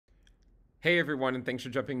Hey everyone, and thanks for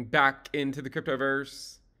jumping back into the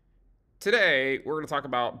Cryptoverse. Today, we're going to talk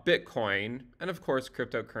about Bitcoin and, of course,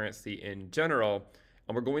 cryptocurrency in general.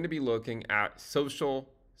 And we're going to be looking at social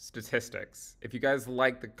statistics. If you guys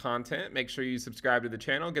like the content, make sure you subscribe to the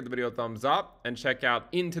channel, give the video a thumbs up, and check out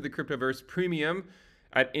Into the Cryptoverse Premium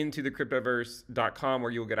at intothecryptoverse.com, where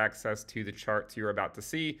you'll get access to the charts you're about to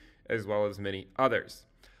see, as well as many others.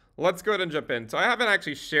 Let's go ahead and jump in. So I haven't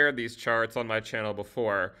actually shared these charts on my channel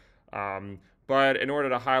before. But in order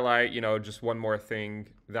to highlight, just one more thing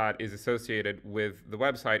that is associated with the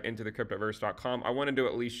website intothecryptoverse.com, I wanted to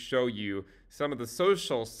at least show you some of the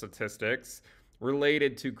social statistics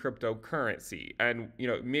related to cryptocurrency. And,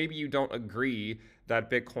 maybe you don't agree that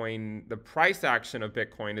Bitcoin, the price action of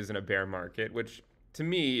Bitcoin is in a bear market, which to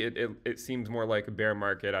me, it seems more like a bear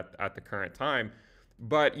market at the current time.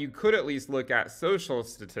 But you could at least look at social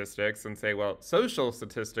statistics and say, well, social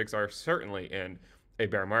statistics are certainly in a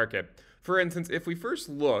bear market. For instance, if we first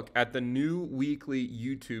look at the new weekly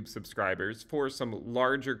YouTube subscribers for some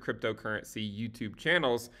larger cryptocurrency YouTube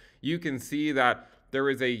channels, you can see that there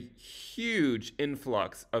is a huge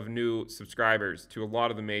influx of new subscribers to a lot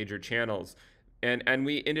of the major channels. And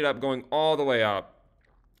we ended up going all the way up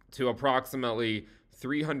to approximately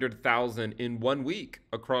 300,000 in 1 week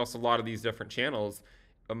across a lot of these different channels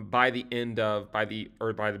by the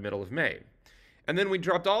middle of May. And then we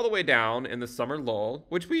dropped all the way down in the summer lull,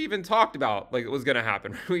 which we even talked about like it was going to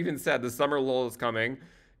happen. We even said the summer lull is coming.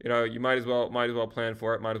 You might as well plan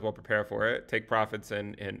for it, might as well prepare for it, take profits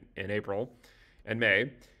in April and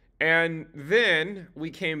May. And then we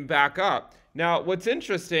came back up. Now, what's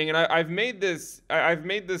interesting, and I've made this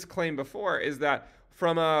claim before, is that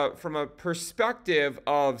from a perspective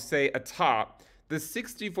of, say, a top, the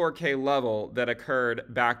 64K level that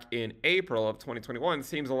occurred back in April of 2021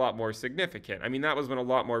 seems a lot more significant. I mean, that was when a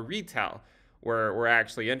lot more retail were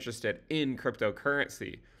actually interested in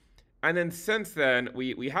cryptocurrency. And then since then,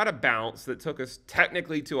 we had a bounce that took us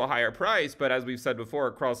technically to a higher price, but as we've said before,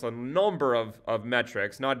 across a number of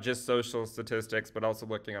metrics, not just social statistics, but also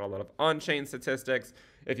looking at a lot of on-chain statistics.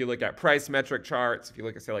 If you look at price metric charts, if you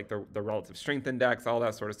look at, say, like the relative strength index, all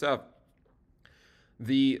that sort of stuff,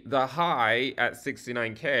 the high at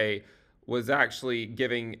 69K was actually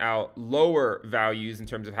giving out lower values in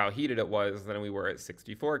terms of how heated it was than we were at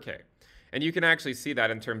 64K. And you can actually see that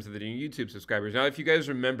in terms of the new YouTube subscribers. Now, if you guys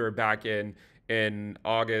remember back in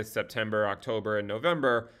August, September, October, and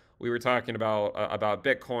November, we were talking about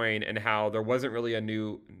Bitcoin and how there wasn't really a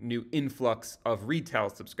new influx of retail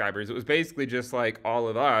subscribers. It was basically just like all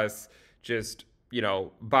of us just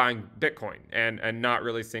buying Bitcoin and not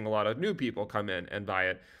really seeing a lot of new people come in and buy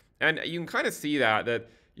it. And you can kind of see that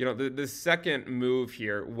the second move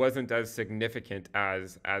here wasn't as significant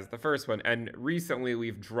as the first one. And recently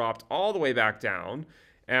we've dropped all the way back down.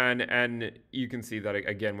 And you can see that,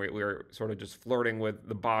 again, we're sort of just flirting with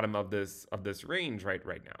the bottom of this range right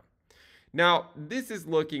now. Now, this is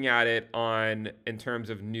looking at it in terms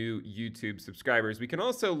of new YouTube subscribers. We can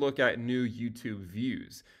also look at new YouTube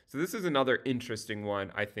views. So this is another interesting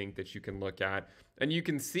one, I think, that you can look at. And you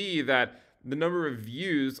can see that the number of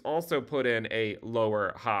views also put in a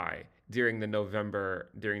lower high during the November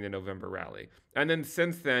rally. And then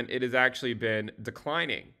since then, it has actually been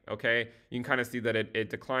declining, okay? You can kind of see that it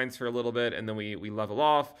declines for a little bit, and then we level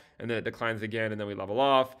off, and then it declines again, and then we level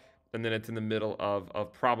off. And then it's in the middle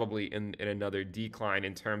of probably in another decline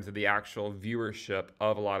in terms of the actual viewership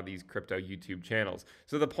of a lot of these crypto YouTube channels.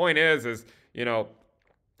 So the point is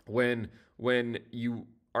when you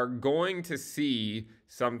are going to see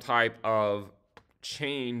some type of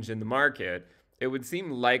change in the market, it would seem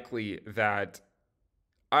likely that,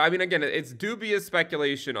 I mean, again, it's dubious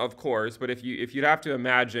speculation, of course, but if you'd have to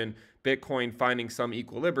imagine Bitcoin finding some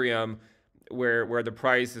equilibrium where the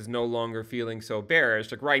price is no longer feeling so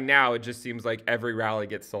bearish. Like right now, it just seems like every rally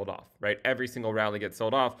gets sold off, right? Every single rally gets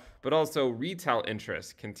sold off, but also retail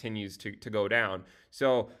interest continues to go down.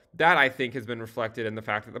 So that, I think, has been reflected in the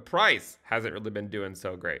fact that the price hasn't really been doing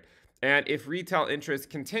so great. And if retail interest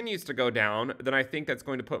continues to go down, then I think that's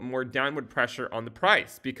going to put more downward pressure on the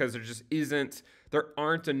price because there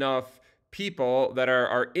aren't enough people that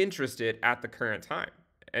are interested at the current time.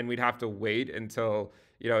 And we'd have to wait until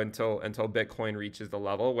Bitcoin reaches the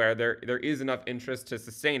level where there is enough interest to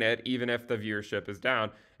sustain it, even if the viewership is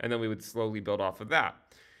down, and then we would slowly build off of that.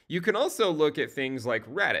 You can also look at things like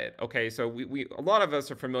Reddit. Okay, so a lot of us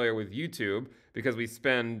are familiar with YouTube because we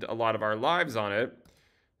spend a lot of our lives on it.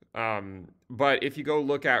 But if you go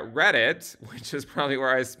look at Reddit, which is probably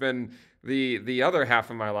where I spend the other half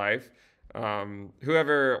of my life,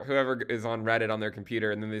 Whoever is on Reddit on their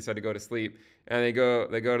computer, and then they decide to go to sleep, and they go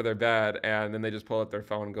to their bed, and then they just pull up their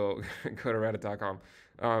phone and go go to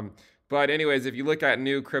reddit.com. But anyways, if you look at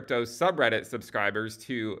new crypto subreddit subscribers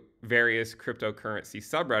to various cryptocurrency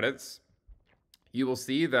subreddits, you will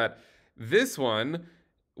see that this one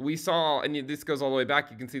we saw, and this goes all the way back.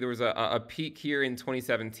 You can see there was a peak here in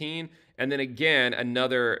 2017, and then again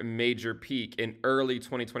another major peak in early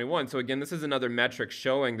 2021. So again, this is another metric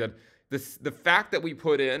showing that the fact that we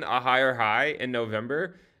put in a higher high in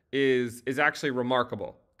November is actually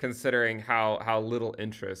remarkable, considering how little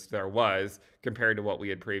interest there was compared to what we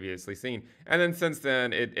had previously seen. And then since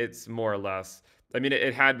then, it's more or less, I mean,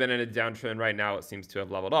 it had been in a downtrend. Right now, it seems to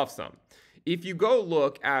have leveled off some. If you go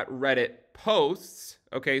look at Reddit posts,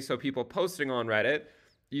 okay, so people posting on Reddit,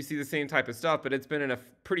 you see the same type of stuff, but it's been in a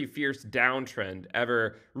pretty fierce downtrend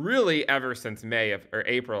ever since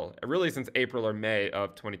April, really since April or May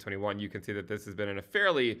of 2021. You can see that this has been in a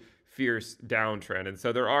fairly fierce downtrend. And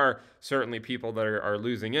so there are certainly people that are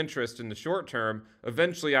losing interest in the short term.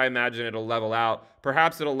 Eventually, I imagine it'll level out.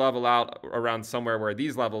 Perhaps it'll level out around somewhere where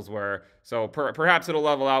these levels were. So perhaps it'll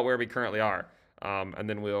level out where we currently are. And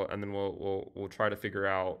then we'll try to figure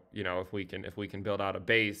out, you know, if we can build out a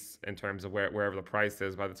base in terms of wherever the price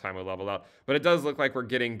is by the time we level out. But it does look like we're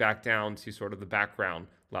getting back down to sort of the background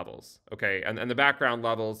levels, okay? And the background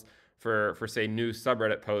levels for say new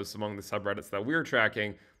subreddit posts among the subreddits that we're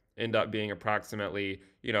tracking end up being approximately,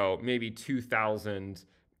 you know, maybe 2,000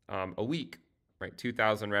 a week, right?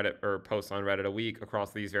 2,000 Reddit or posts on Reddit a week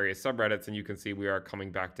across these various subreddits, and you can see we are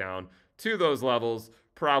coming back down to those levels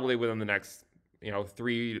probably within the next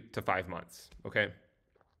 3 to 5 months, okay?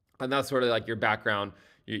 And that's sort of like your background,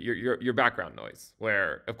 your background noise,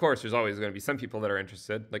 where of course there's always going to be some people that are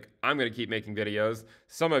interested. Like, I'm going to keep making videos.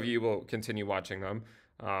 Some of you will continue watching them,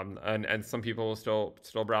 and some people will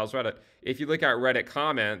still browse Reddit. If you look at Reddit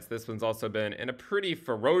comments, this one's also been in a pretty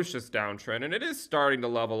ferocious downtrend, and it is starting to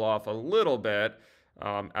level off a little bit.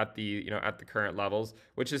 At the current levels,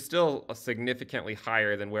 which is still significantly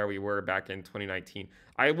higher than where we were back in 2019.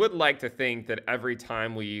 I would like to think that every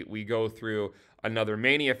time we go through another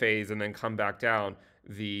mania phase and then come back down,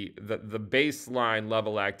 the baseline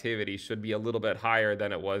level activity should be a little bit higher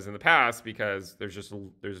than it was in the past, because there's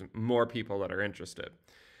more people that are interested.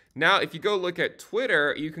 Now, if you go look at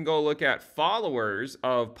Twitter, you can go look at followers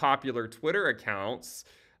of popular Twitter accounts.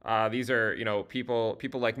 These are, people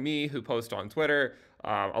like me who post on Twitter.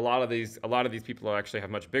 A lot of these people actually have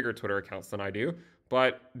much bigger Twitter accounts than I do.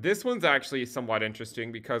 But this one's actually somewhat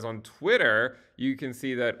interesting, because on Twitter, you can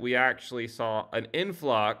see that we actually saw an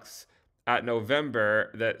influx at November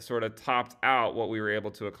that sort of topped out what we were able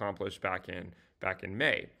to accomplish back in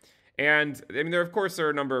May. And I mean, there are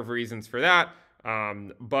a number of reasons for that.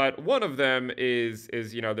 But one of them is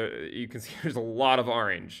you can see there's a lot of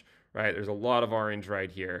orange. Right, there's a lot of orange right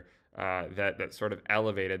here that sort of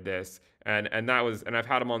elevated this, and I've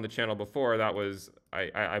had them on the channel before. That was,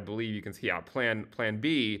 I believe you can see, Plan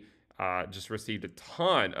B just received a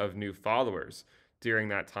ton of new followers during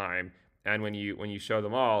that time, and when you show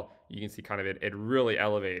them all, you can see kind of it really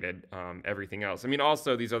elevated everything else. I mean,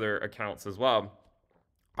 also these other accounts as well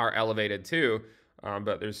are elevated too,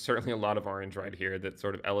 but there's certainly a lot of orange right here that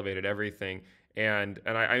sort of elevated everything, and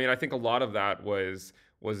I mean, I think a lot of that was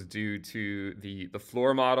due to the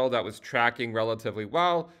floor model that was tracking relatively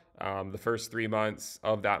well. The first 3 months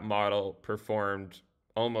of that model performed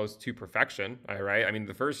almost to perfection, right? I mean,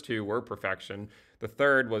 the first 2 were perfection. The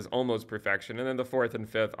third was almost perfection. And then the fourth and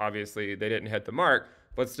fifth, obviously, they didn't hit the mark.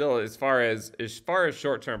 But still, as far as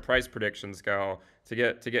short-term price predictions go, to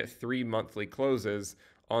get 3 monthly closes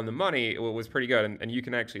on the money, it was pretty good. And you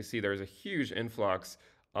can actually see there's a huge influx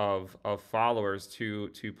of followers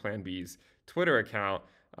to Plan B's Twitter account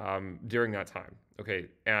during that time. Okay,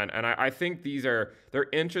 and I think they're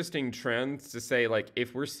interesting trends to say, like,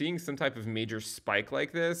 if we're seeing some type of major spike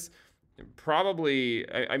like this, probably,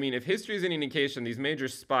 I mean, if history is any indication, these major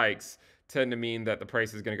spikes tend to mean that the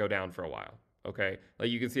price is going to go down for a while. Okay, like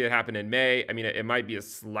you can see it happen in May. I mean, it might be a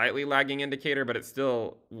slightly lagging indicator, but it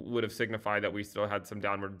still would have signified that we still had some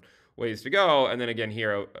downward ways to go. And then again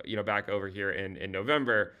here, back over here in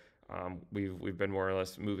November, we've been more or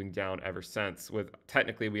less moving down ever since. With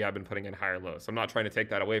technically, we have been putting in higher lows. So I'm not trying to take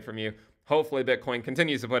that away from you. Hopefully, Bitcoin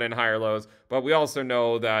continues to put in higher lows, but we also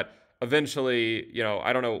know that eventually,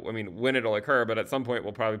 I don't know, I mean, when it'll occur, but at some point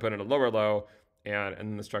we'll probably put in a lower low,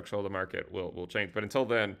 and the structure of the market will change. But until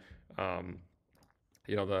then,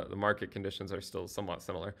 the market conditions are still somewhat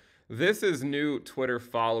similar. This is new Twitter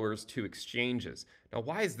followers to exchanges. Now,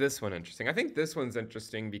 why is this one interesting? I think this one's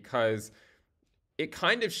interesting because it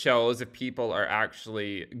kind of shows if people are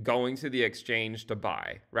actually going to the exchange to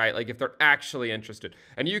buy, right? Like if they're actually interested.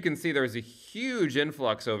 And you can see there's a huge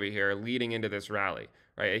influx over here leading into this rally,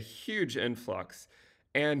 right? A huge influx.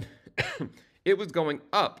 And it was going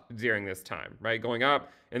up during this time, right? Going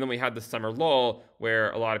up. And then we had the summer lull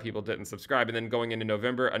where a lot of people didn't subscribe. And then going into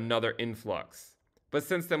November, another influx. But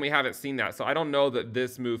since then, we haven't seen that. So I don't know that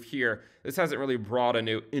this move here, this hasn't really brought a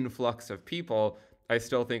new influx of people. I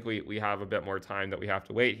still think we have a bit more time that we have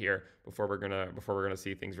to wait here before we're gonna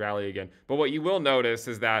see things rally again. But what you will notice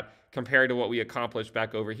is that compared to what we accomplished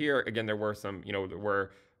back over here, again there were some, there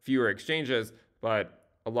were fewer exchanges, but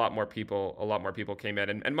a lot more people came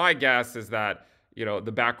in. And my guess is that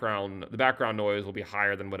the background noise will be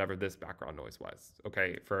higher than whatever this background noise was.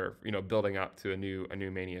 Okay, for building up to a new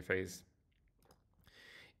mania phase.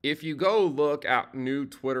 If you go look at new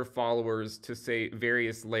Twitter followers to say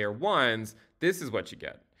various layer ones, this is what you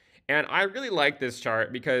get. And I really like this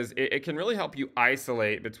chart because it can really help you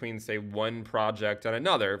isolate between, say, one project and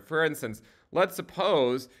another. For instance, let's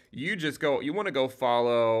suppose you want to go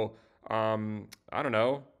follow, I don't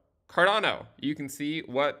know, Cardano. You can see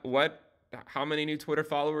how many new Twitter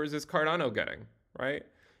followers is Cardano getting, right?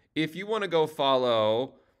 If you want to go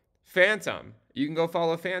follow Phantom, you can go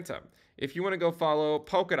follow Phantom. If you want to go follow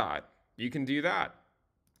Polkadot, you can do that.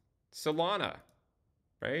 Solana,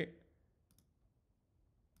 right?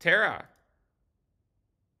 Terra.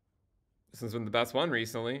 This has been the best one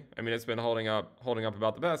recently. I mean, it's been holding up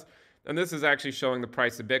about the best. And this is actually showing the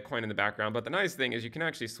price of Bitcoin in the background. But the nice thing is you can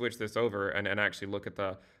actually switch this over and actually look at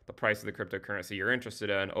the price of the cryptocurrency you're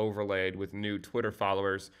interested in overlaid with new Twitter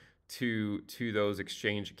followers to those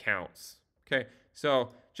exchange accounts. Okay, so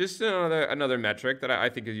just another metric that I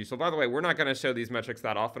think is useful. By the way, we're not going to show these metrics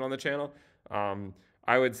that often on the channel.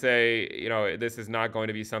 I would say, this is not going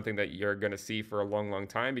to be something that you're going to see for a long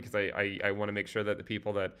time because I want to make sure that the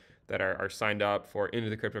people that are signed up for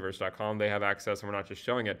intothecryptoverse.com, they have access and we're not just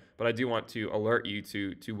showing it. But I do want to alert you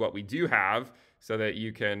to what we do have so that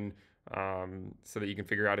you can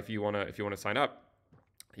figure out if you want to sign up.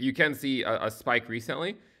 You can see a spike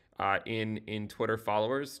recently in Twitter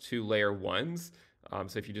followers to layer ones.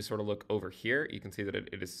 So if you just sort of look over here, you can see that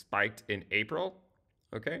it is spiked in April.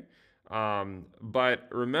 Okay. But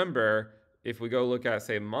remember, if we go look at,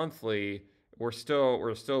 say, monthly, we're still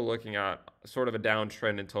looking at sort of a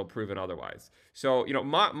downtrend until proven otherwise. So,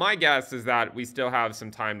 my guess is that we still have some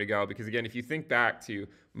time to go because, again, if you think back to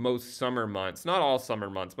most summer months, not all summer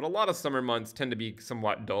months, but a lot of summer months tend to be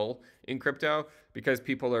somewhat dull in crypto because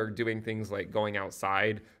people are doing things like going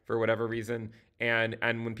outside for whatever reason. And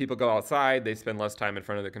when people go outside, they spend less time in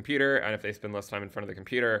front of the computer. And if they spend less time in front of the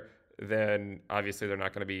computer, then obviously they're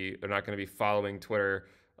not going to be following Twitter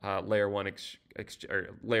layer one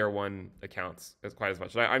accounts quite as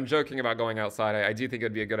much. And I'm joking about going outside. I do think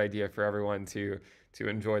it'd be a good idea for everyone to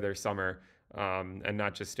enjoy their summer and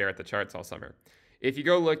not just stare at the charts all summer. If you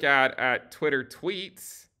go look at Twitter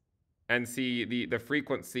tweets and see the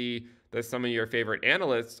frequency that some of your favorite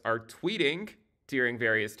analysts are tweeting during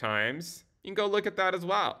various times, you can go look at that as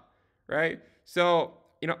well, right? So,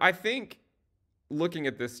 I think looking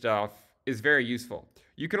at this stuff is very useful.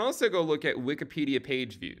 You can also go look at Wikipedia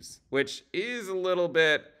page views, which is a little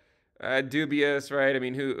bit dubious, right? I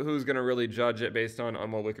mean, who's going to really judge it based on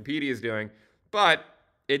what Wikipedia is doing? But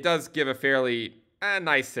it does give a fairly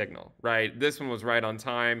nice signal, right? This one was right on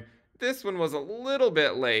time. This one was a little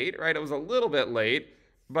bit late, right? It was a little bit late,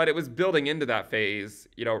 but it was building into that phase,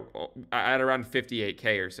 at around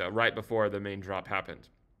 58K or so, right before the main drop happened.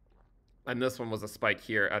 And this one was a spike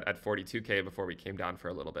here at 42K before we came down for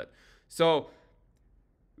a little bit. So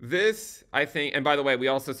this, I think, and by the way, we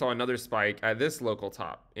also saw another spike at this local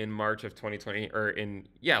top in March of 2020, or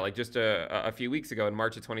just a few weeks ago in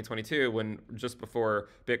March of 2022, when just before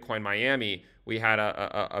Bitcoin Miami, we had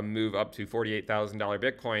a move up to $48,000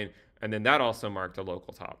 Bitcoin, and then that also marked a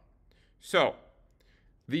local top. So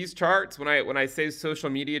these charts, when I say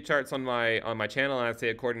social media charts on my channel, and I say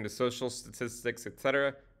according to social statistics,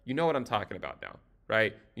 etc., you know what I'm talking about now,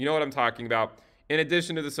 right? You know what I'm talking about. In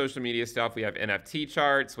addition to the social media stuff, we have NFT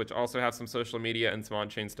charts, which also have some social media and some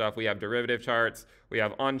on-chain stuff. We have derivative charts. We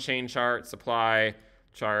have on-chain charts, supply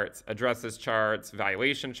charts, addresses charts,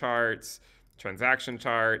 valuation charts, transaction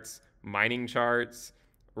charts, mining charts,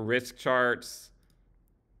 risk charts,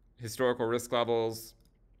 historical risk levels,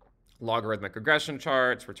 logarithmic regression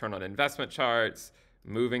charts, return on investment charts,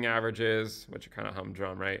 moving averages, which are kind of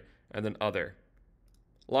humdrum, right? And then other.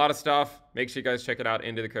 A lot of stuff. Make sure you guys check it out,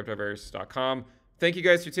 intothecryptoverse.com. Thank you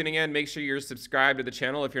guys for tuning in. Make sure you're subscribed to the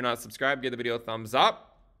channel. If you're not subscribed, give the video a thumbs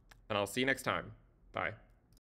up, and I'll see you next time. Bye.